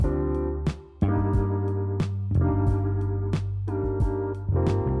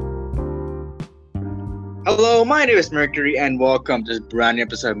Hello, my name is Mercury, and welcome to this brand new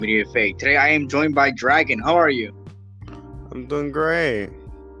episode of Media Fake. Today, I am joined by Dragon. How are you? I'm doing great.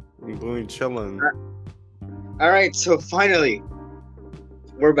 I'm doing chilling. All right, so finally,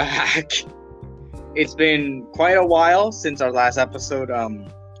 we're back. It's been quite a while since our last episode,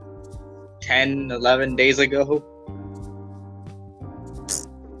 10, 11 days ago.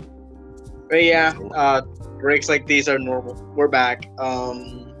 But yeah, breaks like these are normal. We're back.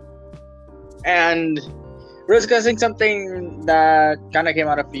 And we're discussing something that kind of came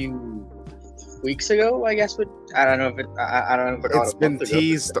out a few weeks ago, I guess. I don't know if I don't know if it It's been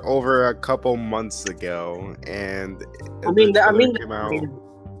teased over a couple months ago, and came out.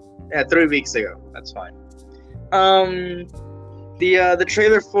 Yeah, 3 weeks ago. That's fine. The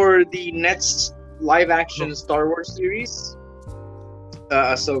trailer for the next live-action Star Wars series,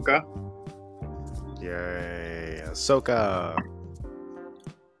 Ahsoka. Yay, Ahsoka.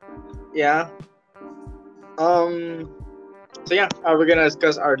 Yeah. So yeah, we're gonna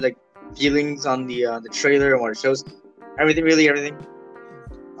discuss our feelings on the trailer and what it shows. Everything.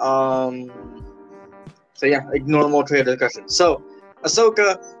 So yeah, normal trailer discussion. So,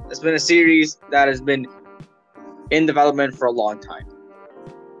 Ahsoka has been a series that has been in development for a long time.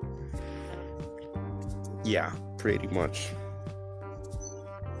 Yeah, pretty much.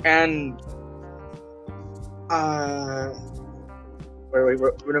 And wait,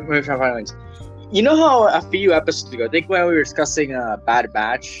 we're trying to find lines. You know how a few episodes ago, I think when we were discussing Bad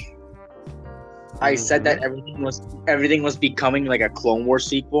Batch, I said that everything was becoming like a Clone Wars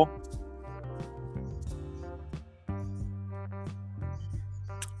sequel.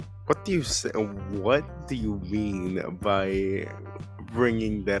 What do you say? What do you mean by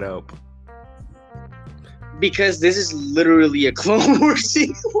bringing that up? Because this is literally a Clone Wars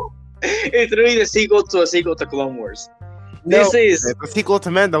sequel. It's literally the sequel to Clone Wars. This is a sequel to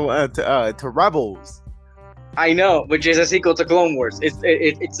Rebels. I know, which is a sequel to Clone Wars. It's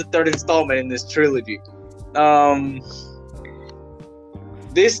the third installment in this trilogy.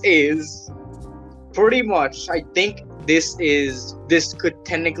 This is pretty much. I think this could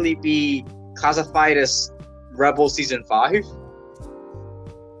technically be classified as Rebels season 5.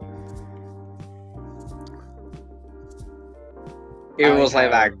 It was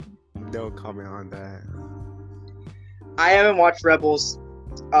live action. No comment on that. I haven't watched Rebels.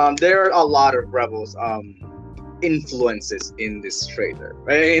 There are a lot of Rebels influences in this trailer,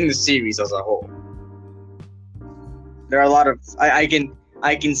 in the series as a whole. There are a lot of I can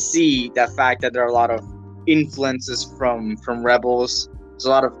see that fact that there are a lot of influences from Rebels. There's a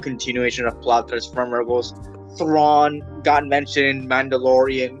lot of continuation of plot threads from Rebels. Thrawn got mentioned in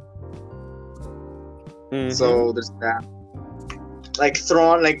Mandalorian, so there's that. Like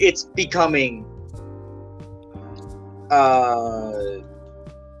Thrawn, it's becoming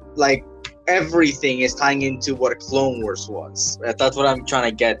everything is tying into what Clone Wars was. That's what I'm trying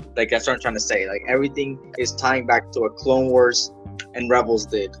to get. That's what I'm trying to say. Everything is tying back to what Clone Wars and Rebels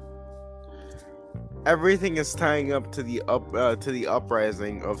did. Everything is tying up to the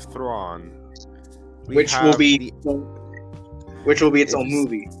uprising of Thrawn, which will be its own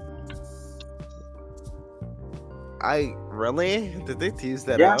movie. Did they tease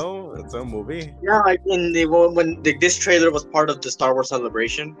that out? It's a movie. Yeah, when this trailer was part of the Star Wars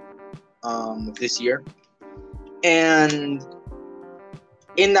celebration, this year, and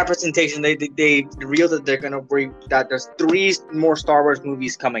in that presentation, they revealed that they're gonna bring that there's 3 more Star Wars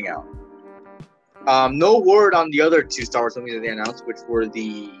movies coming out. No word on the other 2 Star Wars movies that they announced, which were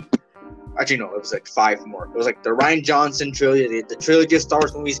actually no, it was 5 more. It was the Rian Johnson trilogy, the trilogy of Star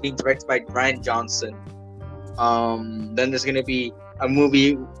Wars movies being directed by Rian Johnson. Then there's gonna be a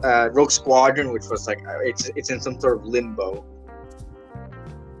movie, Rogue Squadron, which was it's in some sort of limbo.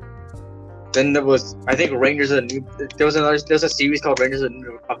 Then there was, I think, Rangers of the New. There was a series called Rangers of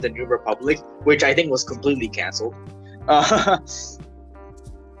the New Republic, which I think was completely canceled.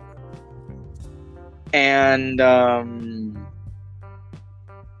 And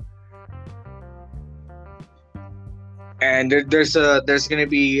there's gonna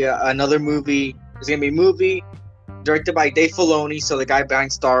be another movie. There's gonna be a movie directed by Dave Filoni, so the guy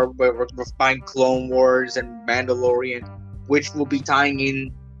behind behind Clone Wars and Mandalorian, which will be tying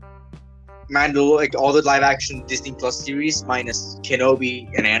in Mandalorian, all the live action Disney Plus series minus Kenobi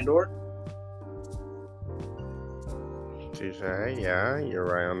and Andor. Yeah, you're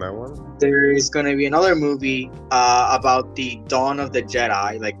right on that one. There is gonna be another movie about the dawn of the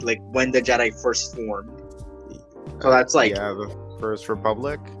Jedi, like when the Jedi first formed. So that's the First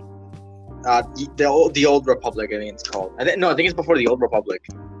Republic. The Old Republic, I think it's called. I think it's before the Old Republic.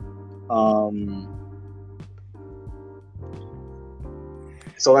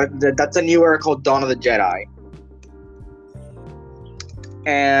 So that's a new era called Dawn of the Jedi.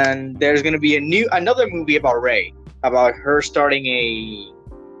 And there's gonna be another movie about Rey, about her starting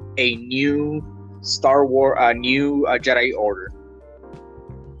a new Star Wars, a new Jedi Order.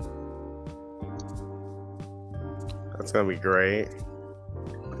 That's gonna be great.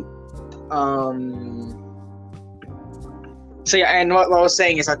 So yeah, and what I was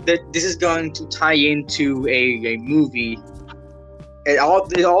saying is that this is going to tie into a movie. And all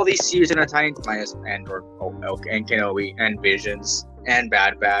these series are gonna tie into minus Andor, and Kenobi, and Visions, and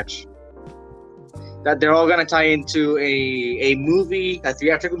Bad Batch. That they're all gonna tie into a movie, a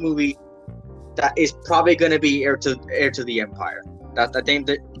theatrical movie that is probably gonna be Heir to the Empire. I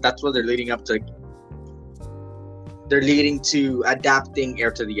think that's what they're leading up to. They're leading to adapting Heir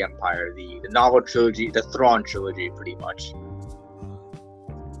to the Empire, the novel trilogy, the Thrawn trilogy, pretty much.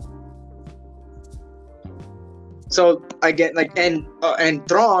 So again, like and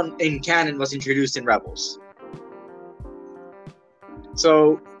Thrawn in canon was introduced in Rebels.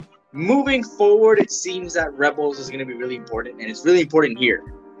 So moving forward, it seems that Rebels is going to be really important, and it's really important here.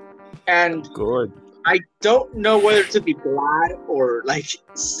 And good. I don't know whether to be glad or like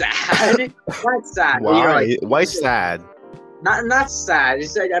sad. Not sad. Why? You know, like, why sad? Not sad.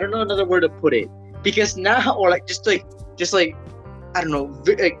 It's like, I don't know another word to put it, because now, or like just like I don't know,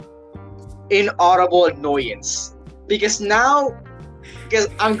 like inaudible annoyance. Because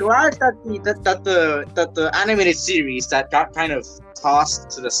I'm glad that the animated series that got kind of tossed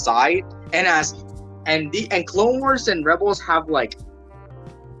to the side, and Clone Wars and Rebels have like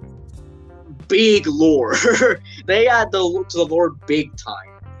big lore. They add to the lore big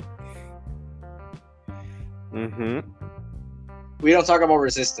time. Mm-hmm. We don't talk about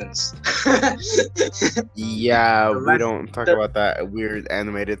Resistance. Yeah, we don't talk about that weird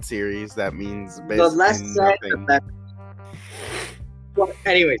animated series that means basically the less said, the better. But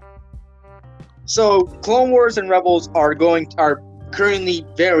anyway, so Clone Wars and Rebels are currently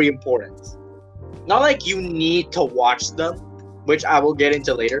very important. Not like you need to watch them, which I will get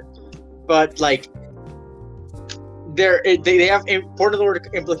into later, but like they have important lore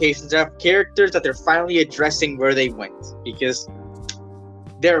implications. They have characters that they're finally addressing where they went, because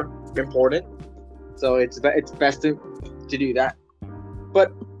they're important. So it's best to do that.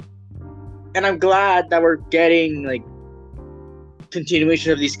 And I'm glad that we're getting like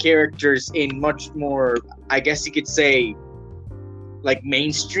continuation of these characters in much more, I guess you could say, like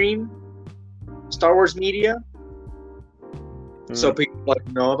mainstream Star Wars media. So people like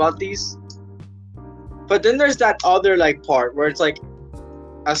know about these. But then there's that other like part where it's like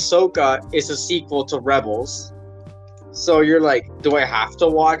Ahsoka is a sequel to Rebels. So you're like, do I have to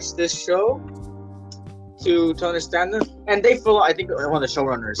watch this show to understand them? And I think one of the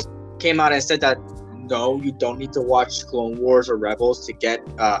showrunners came out and said that no, you don't need to watch Clone Wars or Rebels to get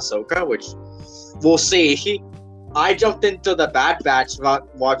Ahsoka, which we'll see. I jumped into the Bad Batch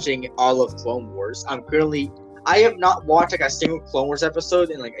without watching all of Clone Wars. I have not watched like a single Clone Wars episode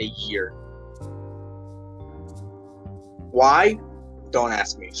in like a year. Why? Don't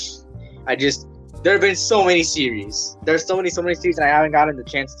ask me. There have been so many series. There's so many series, and I haven't gotten the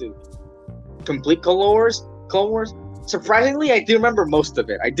chance to complete Clone Wars. Surprisingly, I do remember most of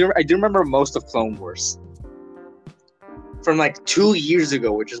it. I do remember most of Clone Wars from like 2 years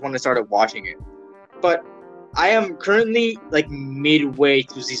ago, which is when I started watching it. But I am currently like midway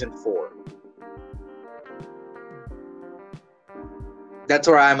through season 4. That's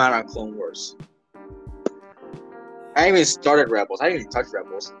where I'm at on Clone Wars. I haven't even started Rebels. I haven't even touched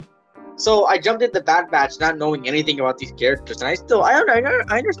Rebels. So I jumped into Bad Batch not knowing anything about these characters, and I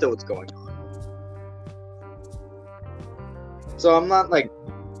understood what's going on. So I'm not like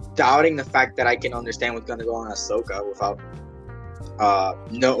doubting the fact that I can understand what's gonna go on Ahsoka without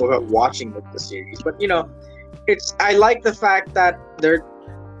watching the series. But you know, I like the fact that they're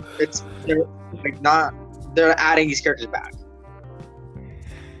adding these characters back.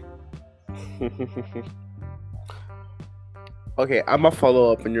 Okay, I'm a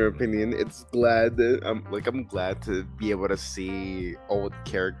follow up in your opinion. I'm glad to be able to see old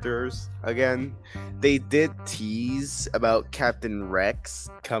characters again. They did tease about Captain Rex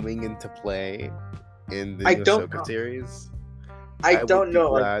coming into play in the Ahsoka series. I don't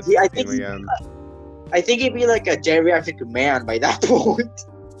know. I think he'd be like a geriatric man by that point.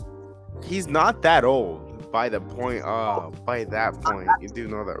 He's not that old by that point. You do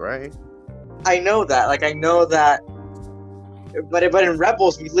know that, right? I know that. But in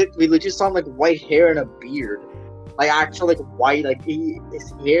Rebels, we legit saw him like white hair and a beard, like actual like white, like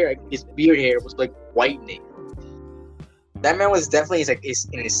his beard hair was like whitening. That man was definitely in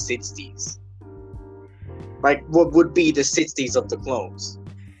his 60s, like what would be the 60s of the clones.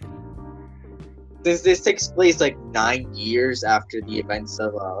 Since this takes place like 9 years after the events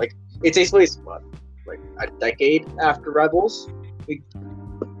of it takes place what, like a decade after Rebels. We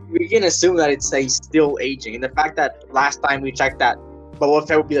we can assume that it's like still aging, and the fact that last time we checked that Boba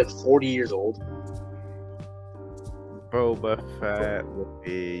Fett would be like 40 years old. Boba Fett would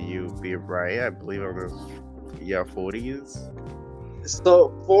be, you'd be right. I believe on his 40s.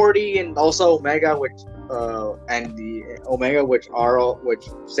 So 40, and also Omega, which and the Omega, which are all, which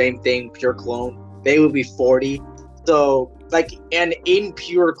same thing, pure clone. They would be 40. So like, and in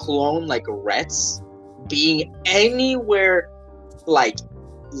pure clone, like Rets being anywhere like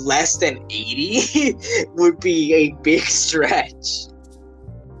less than 80 would be a big stretch.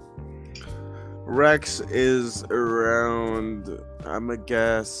 Rex is around, I'm gonna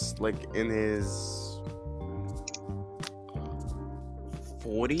guess, like in his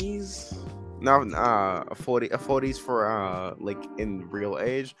 40s. No, 40s for like in real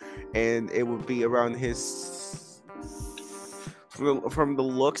age, and it would be around his. From the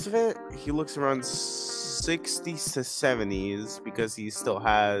looks of it, he looks around 60s to 70s because he still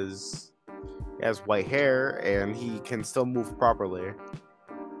has white hair and he can still move properly.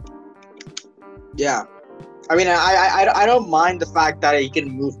 Yeah, I mean, I don't mind the fact that he can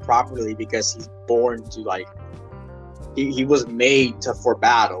move properly because he's born to like he was made for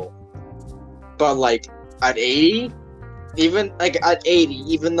battle. But like at 80, even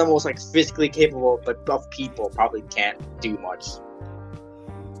the most like physically capable of people probably can't do much.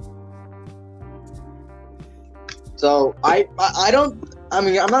 So I don't. I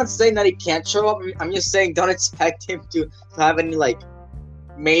mean, I'm not saying that he can't show up. I'm just saying don't expect him to have any like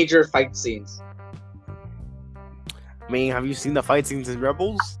major fight scenes. I mean, have you seen the fight scenes in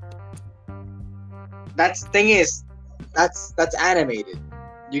Rebels? That's animated.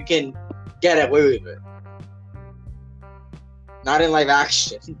 You can get away with it. Not in live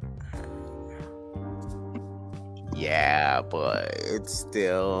action. Yeah, but it's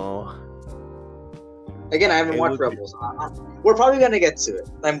still. Again, I haven't watched Rebels. We're probably gonna get to it,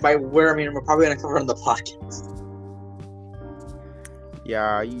 and by where I mean we're probably gonna cover it on the podcast.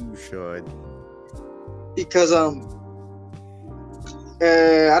 Yeah, you should. Because I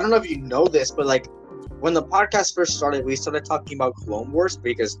don't know if you know this, but like when the podcast first started, we started talking about Clone Wars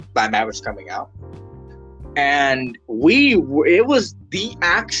because Bad Mad was coming out, and it was the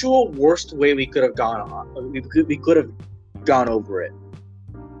actual worst way we could have gone on. We could have gone over it.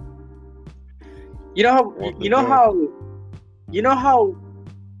 You know how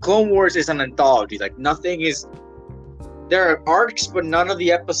Clone Wars is an anthology. Like nothing is. There are arcs, but none of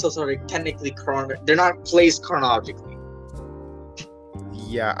the episodes are technically they're not placed chronologically.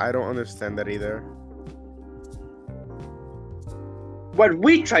 Yeah, I don't understand that either. What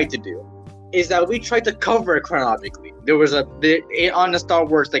we tried to do is that we tried to cover it chronologically. There was on the Star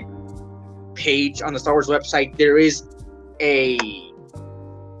Wars page on the Star Wars website. There is a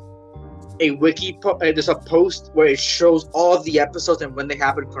wiki. There's a post where it shows all of the episodes and when they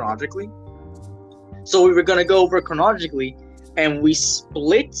happened chronologically. So we were gonna go over chronologically, and we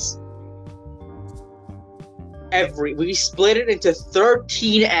split it into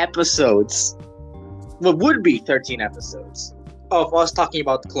 13 episodes. What would be 13 episodes of us talking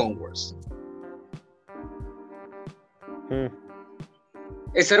about the Clone Wars.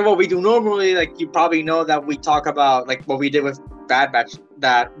 Instead of what we do normally, like you probably know that we talk about like what we did with Bad Batch,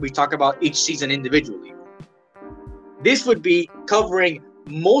 that we talk about each season individually. This would be covering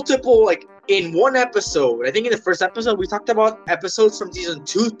multiple, like in one episode. I think in the first episode we talked about episodes from season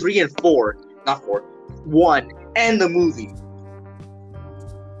 2, 3, and 4. Not 4. 1 and the movie.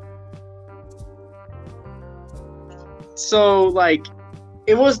 So like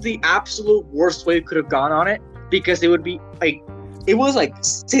it was the absolute worst way we could have gone on it, because it would be like it was like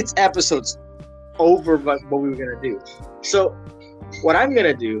 6 episodes over what we were gonna do. So what I'm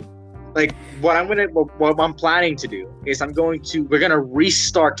gonna do, like what I'm planning to do is we're gonna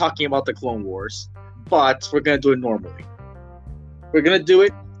restart talking about the Clone Wars, but we're gonna do it normally. We're gonna do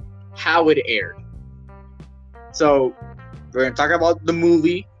it how it aired. So we're gonna talk about the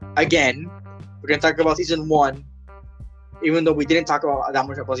movie again. We're gonna talk about season 1, even though we didn't talk about that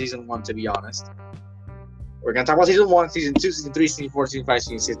much about season 1, to be honest. We're gonna talk about season 1, season 2, season 3, season 4, season 5,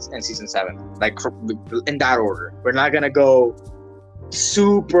 season 6, and season 7, like in that order. We're not gonna go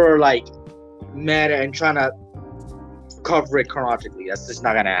super like meta and trying to cover it chronologically. That's just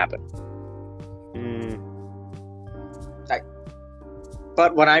not gonna happen. Like,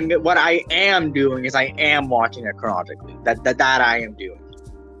 but what I am doing is I am watching it chronologically. That I am doing.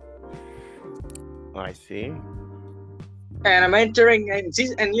 I see. And I'm entering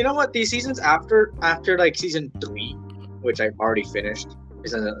and you know what? These seasons after like season 3, which I've already finished,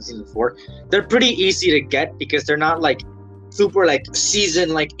 season 4. They're pretty easy to get because they're not like super like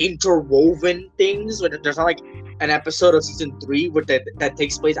season like interwoven things. Where there's not like an episode of season 3 with that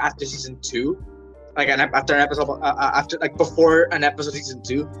takes place after season 2, like after an episode after like before an episode of season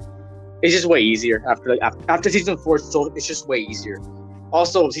 2. It's just way easier after season 4. So it's just way easier.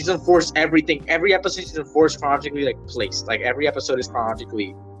 Also, season 4 is everything. Every episode of season 4 is chronologically like placed. Like every episode is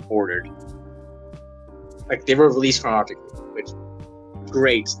chronologically ordered. Like they were released chronologically, which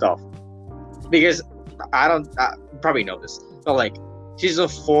great stuff. Because you probably know this, but like season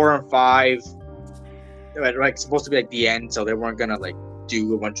 4 and 5, were like supposed to be like the end, so they weren't gonna like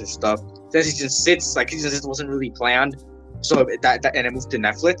do a bunch of stuff. Then season 6 wasn't really planned, so that and it moved to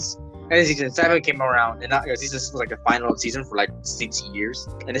Netflix. And then season 7 came around, and season 6 was like the final season for like 6 years,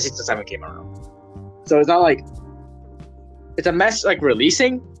 and then season 7 came around. So it's not like it's a mess like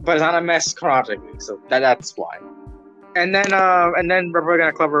releasing, but it's not a mess chronologically. So that's why. And then we're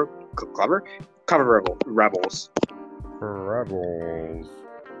gonna cover Rebels,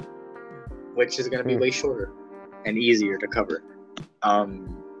 which is gonna be way shorter and easier to cover.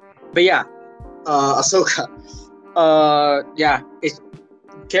 But yeah, Ahsoka.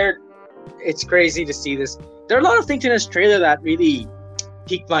 It's crazy to see this. There are a lot of things in this trailer that really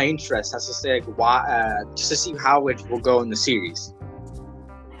piqued my interest. As to say, like, why, just to see how it will go in the series.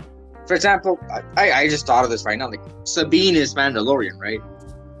 For example, I just thought of this right now. Like Sabine is Mandalorian, right?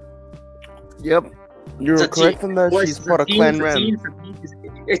 Yep, you're correct in that. She's part of Clan Ren.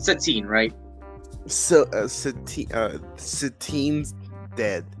 It's Satine, right? So Satine's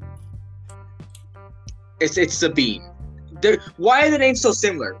dead. It's Sabine. Why are the names so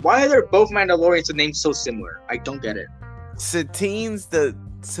similar? Why are they both Mandalorians the names so similar? I don't get it. Satine's the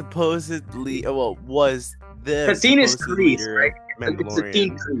supposedly was the Satine is Kreese, right?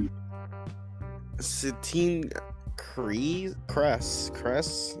 Mandalorian. Satine Kress.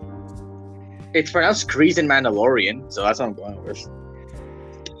 It's pronounced Kreese in Mandalorian, so that's what I'm going with.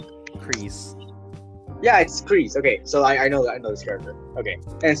 Kreese. Yeah, it's Kreese. Okay, so I know this character. Okay,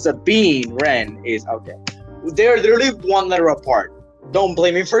 and Sabine Wren is okay. They're literally one letter apart. Don't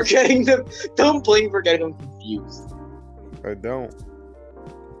blame me for getting them. Don't blame me for getting them confused. I don't.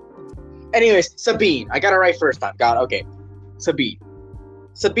 Anyways, Sabine. I got it right first time. Got it. Okay. Sabine.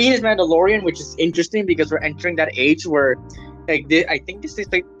 Sabine is Mandalorian, which is interesting because we're entering that age where, like, I think this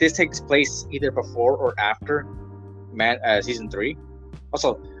takes place either before or after season 3.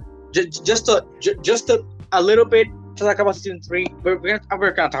 Also, just a little bit to talk about season 3. We're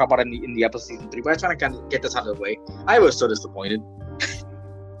gonna talk about it in the episode season 3. But I just want to kind of get this out of the way. I was so disappointed.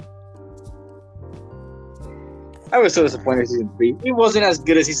 I was so disappointed in season 3. It wasn't as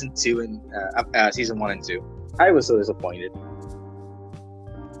good as season 2 and season 1 and 2. I was so disappointed.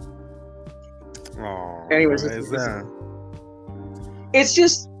 Oh, anyways, it's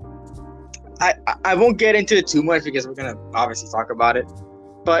just I won't get into it too much because we're gonna obviously talk about it,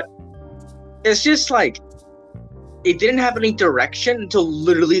 but it's just like it didn't have any direction until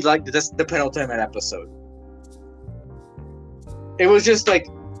literally like the penultimate episode. It was just like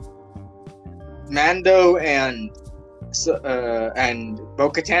Mando and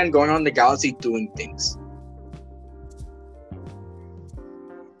Bo-Katan going on the galaxy doing things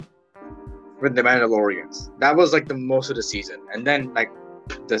with the Mandalorians. That was like the most of the season, and then at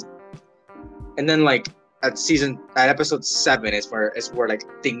episode 7 is where like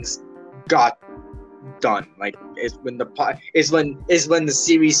things got done. Like is when the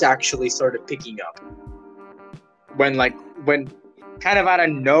series actually started picking up. When kind of out of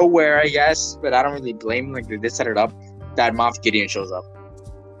nowhere, I guess, but I don't really blame them. Like they did set it up that Moff Gideon shows up.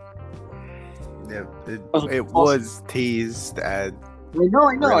 Yeah, it was teased at. I know,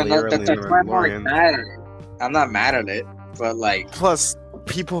 and that's why I'm not like mad at it. I'm not mad at it, but like. Plus,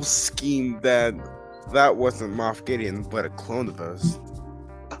 people schemed that wasn't Moff Gideon, but a clone of us,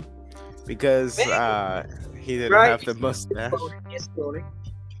 because he didn't have the mustache.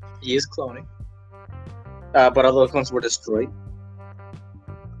 He is cloning. But all those ones were destroyed.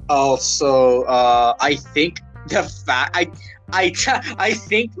 Also, I think the fact I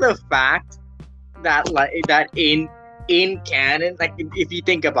think the fact that in canon, like if you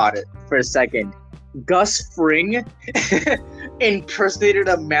think about it for a second, Gus Fring impersonated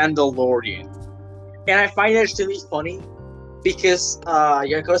a Mandalorian, and I find that really funny because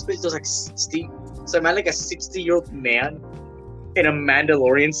Gus Fring was like 60, so I meant like a 60-year-old man in a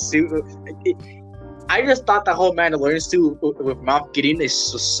Mandalorian suit. I just thought the whole Mandalorian suit with Moff Gideon is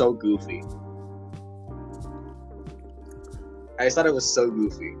so goofy. I just thought it was so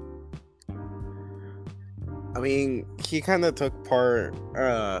goofy. mean, he kind of took part.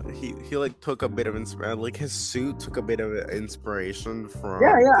 He like took a bit of like his suit took a bit of inspiration Yeah, from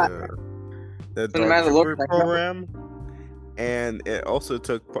yeah. the From the Dark Trooper Mandalorian, program, and it also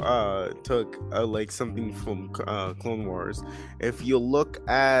took like something from Clone Wars. If you look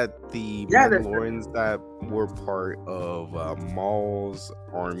at the yeah, Mandalorians that were part of Maul's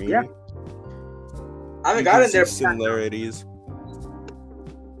army, yeah. I haven't you can gotten see there. similarities.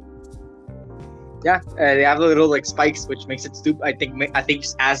 Yeah, they have the little like spikes, which makes it stupid. I think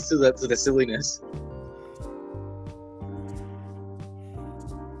just adds to the silliness.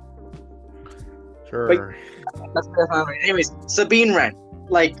 Sure. That's fine. Anyways, Sabine Wren,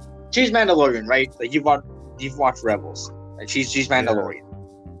 like she's Mandalorian, right? Like you've watched Rebels, and she's Mandalorian,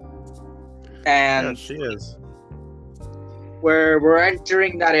 Yeah, and she is. we're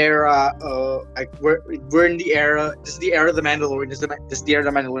entering that era. Like we're in the era. This is the era of the Mandalorian. This is the era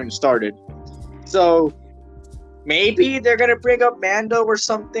the Mandalorian started. So maybe they're gonna bring up Mando or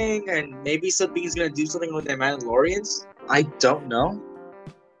something, and maybe Sabine's gonna do something with the Mandalorians. I don't know.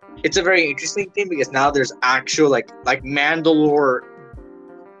 It's a very interesting thing because now there's actual like Mandalore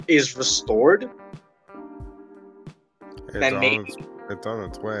is restored. Then maybe It's on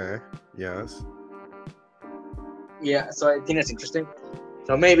its way. Yes. yeah. So I think that's interesting.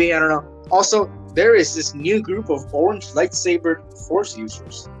 So maybe I don't know. Also, there is this new group of orange lightsaber Force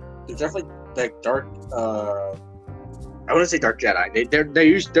users. They're definitely like dark. I wouldn't say dark Jedi. They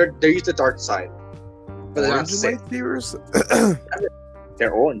use the dark side, but they're not Orange Sith. lightsabers?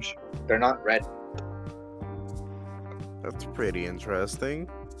 They're orange. They're not red. That's pretty interesting.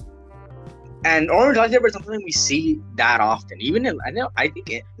 And orange lightsaber is something we see that often. Even in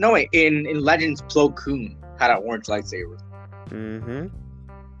in Legends, Plo Koon had an orange lightsaber. Mm-hmm.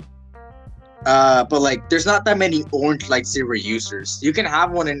 But like, there's not that many orange lightsaber users. You can have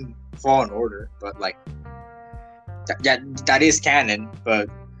one in Fallen Order, but like, that is canon. But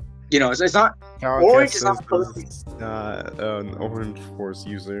you know, it's not orange. Is not an orange Force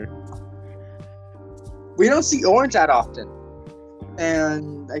user. We don't see orange that often,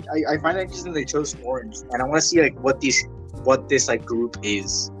 and I find it interesting they chose orange, and I want to see like what this like group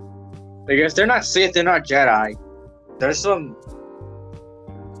is. Because they're not Sith, they're not Jedi. There's some.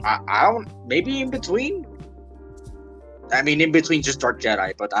 I don't. Maybe in between. I mean, in between just dark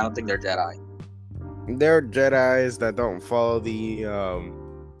Jedi, but I don't think they're Jedi. They're Jedis that don't follow the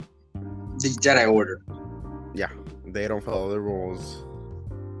Jedi Order. Yeah, they don't follow the rules.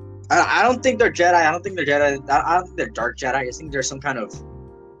 I don't think they're Jedi. I don't think they're Jedi. I don't think they're dark Jedi. I think there's some kind of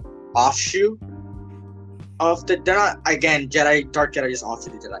offshoot of the. They're not again Jedi. Dark Jedi is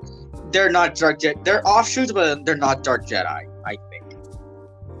offshoot of Jedi. They're not dark Jedi. They're offshoots, but they're not dark Jedi. I think.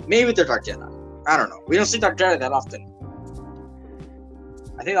 Maybe they're dark Jedi. I don't know. We don't see dark Jedi that often.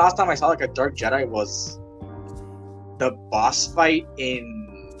 I think the last time I saw like a dark Jedi was the boss fight in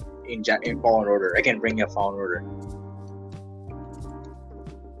Fallen Order. Again, bringing up Fallen Order.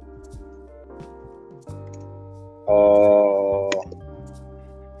 Oh,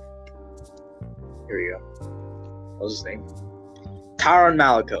 here we go. What's his name? Taron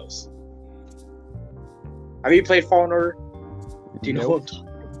Malicos. Have you played Fallen Order? Do you know what I'm talking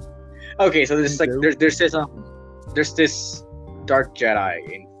about? Okay, so there's like there's this dark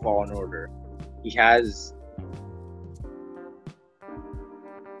Jedi in Fallen Order. He has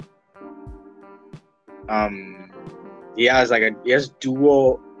he has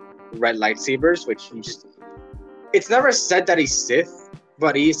dual red lightsabers, which he just. It's never said that he's Sith,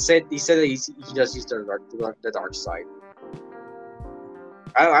 but he said that he does use the dark side.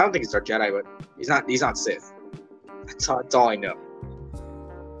 I don't think he's dark Jedi, but he's not Sith. That's all I know.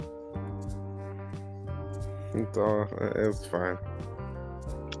 It's fine.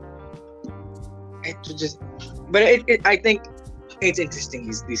 I think it's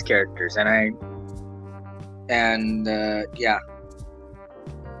interesting these characters, yeah.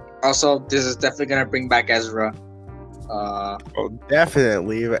 Also, this is definitely gonna bring back Ezra. Oh,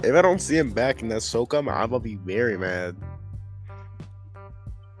 definitely. If I don't see him back in Ahsoka, I'm gonna be very mad.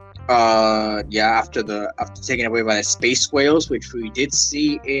 Yeah, after taken away by the space whales, which we did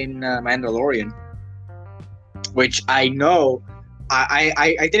see in Mandalorian, which I know,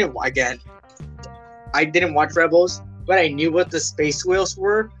 I didn't watch Rebels, but I knew what the space whales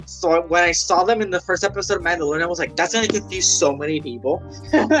were. So when I saw them in the first episode of Mandalorian, I was like, that's gonna confuse so many people.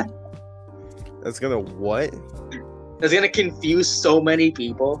 That's gonna what? That's gonna confuse so many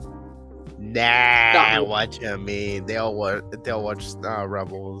people. Nah, what you mean? They'll watch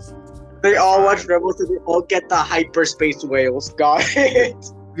Rebels. They all watch Rebels, so they all get the hyperspace whales. Got it.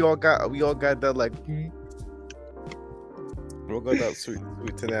 We all got that like. We all got that sweet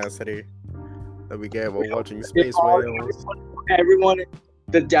tenacity. that we get while watching Space Whales. Everyone,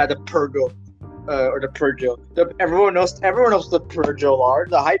 the Purgo, or the Purgo. Everyone knows the Purgo are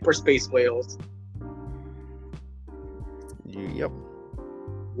the hyperspace whales. Yep.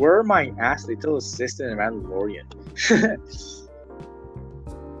 Where my ass little assistant in Mandalorian.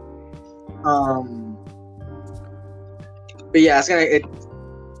 But yeah,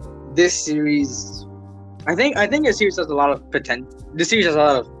 this series. I think the series has a lot of potential. The series has a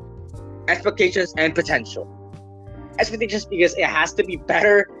lot of expectations and potential. Expectations because it has to be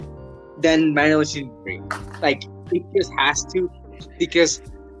better than Mandalorian Season 3. Like, it just has to. Because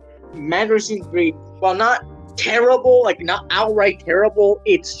Mandalorian Season 3, while not terrible, like not outright terrible,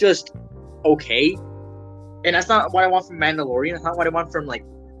 it's just okay. And that's not what I want from Mandalorian. That's not what I want from, like,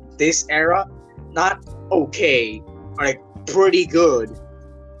 this era. Not okay, or like pretty good.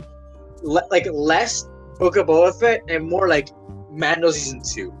 Like less Book of Boba Fett and more like Mando Season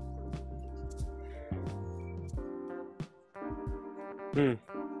 2.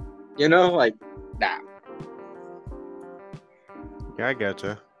 You know, like that. Yeah, I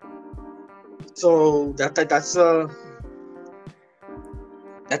gotcha. So that's it. Is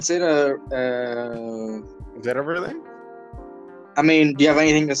that everything? I mean, do you have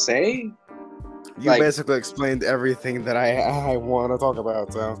anything to say? You basically explained everything that I want to talk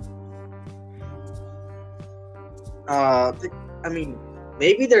about. So, I mean,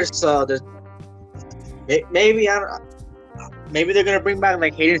 maybe maybe I don't. Maybe they're gonna bring back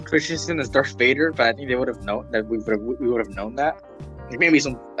like Hayden Christensen as Darth Vader, but I think they would have known that we would have known that. Like maybe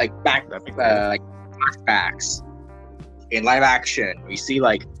some like flashbacks in live action. We see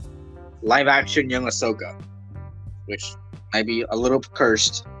like live action young Ahsoka, which might be a little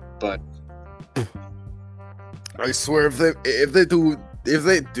cursed, but I swear if they do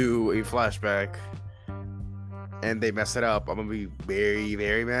a flashback and they mess it up, I'm gonna be very,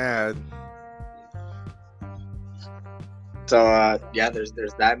 very mad. So yeah, there's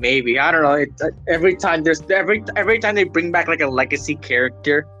that. Maybe I don't know. Every time they bring back like a legacy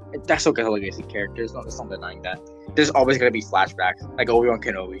character, that's okay. A legacy character. There's not denying that. There's always gonna be flashbacks, like Obi-Wan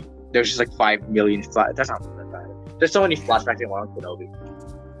Kenobi. There's just like 5 million. That's not that bad. There's so many flashbacks in Obi-Wan Kenobi.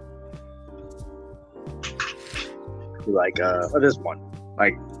 Like there's one,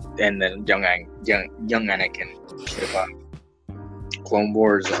 like, and then young Anakin, with, Clone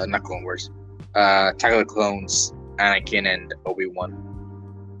Wars, not Clone Wars, Attack of the Clones. Anakin and Obi-Wan.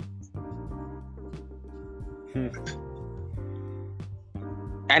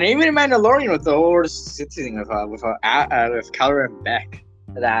 And even in Mandalorian with the whole thing with Kylo and Beck,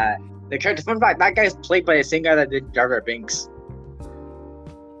 that the character, fun fact, that guy is played by the same guy that did Jar Jar Binks,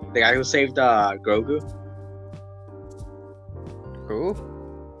 the guy who saved Grogu. Who?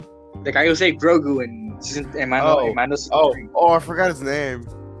 The guy who saved Grogu in Mando Season 3. Oh, I forgot his name.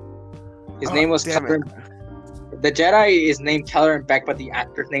 His name was Kylo. The Jedi is named Kelleran Beck, but the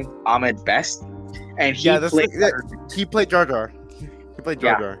actor's named Ahmed Best, and he played Jar Jar. He played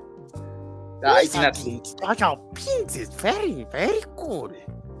Jar Jar. I think that's Jar Jar Binks is very, very good.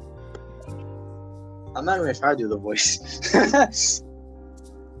 I'm not even trying to do the voice.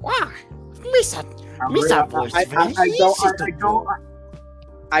 Wow,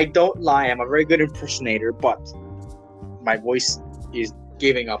 I don't lie. I'm a very good impersonator, but my voice is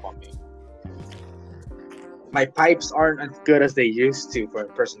giving up on me. My pipes aren't as good as they used to for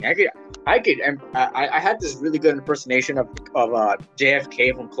impersonating. I had this really good impersonation of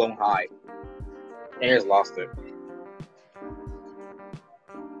JFK from Clone High, and I just lost it.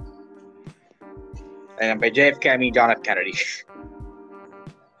 And by JFK, I mean John F. Kennedy.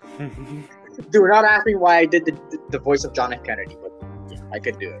 Do not ask me why I did the voice of John F. Kennedy, but yeah, I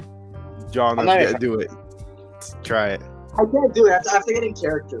could do it. John F. Kennedy, do it. Try it. I can't do it. I have to get in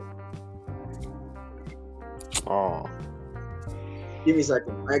character. Oh. Give me a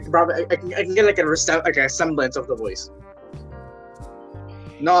second. I can get like a semblance of the voice.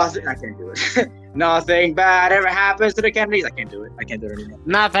 No, I can't do it. Nothing bad ever happens to the Kennedys. I can't do it. I can't do it anymore.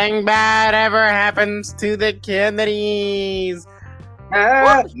 Nothing bad ever happens to the Kennedys.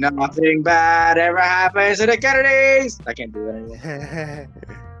 Nothing bad ever happens to the Kennedys. I can't do it anymore.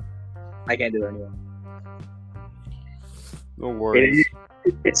 I can't do it anymore. No worries.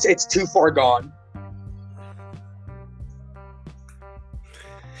 It's too far gone.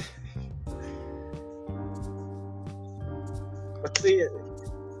 Let's see it.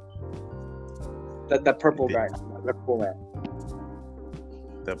 The purple guy. The cool man.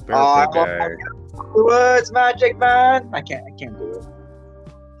 The purple guy. What's magic, man? I can't do it.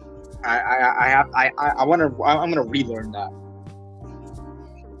 I'm gonna relearn that.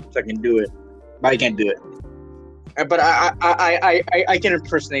 So I can do it. But I can't do it. But I can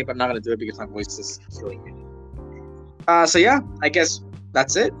impersonate, but I'm not gonna do it because my voice is killing me. So yeah, I guess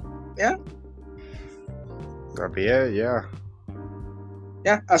that's it. Yeah. That'd be it. Yeah.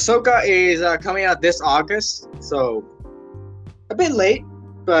 Yeah, Ahsoka is coming out this August, so a bit late,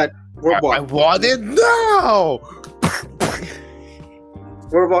 but we're I want it now.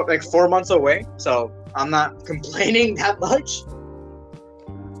 We're about like 4 months away, so I'm not complaining that much.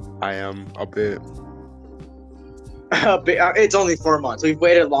 I am a bit. But, it's only 4 months. We've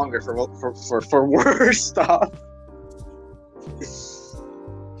waited longer for worse stuff.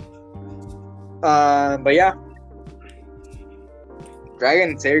 But yeah,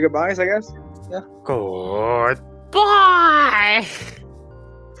 Dragon, say your goodbyes, I guess. Yeah. Goodbye.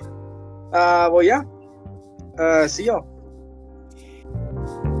 Well, yeah. See y'all.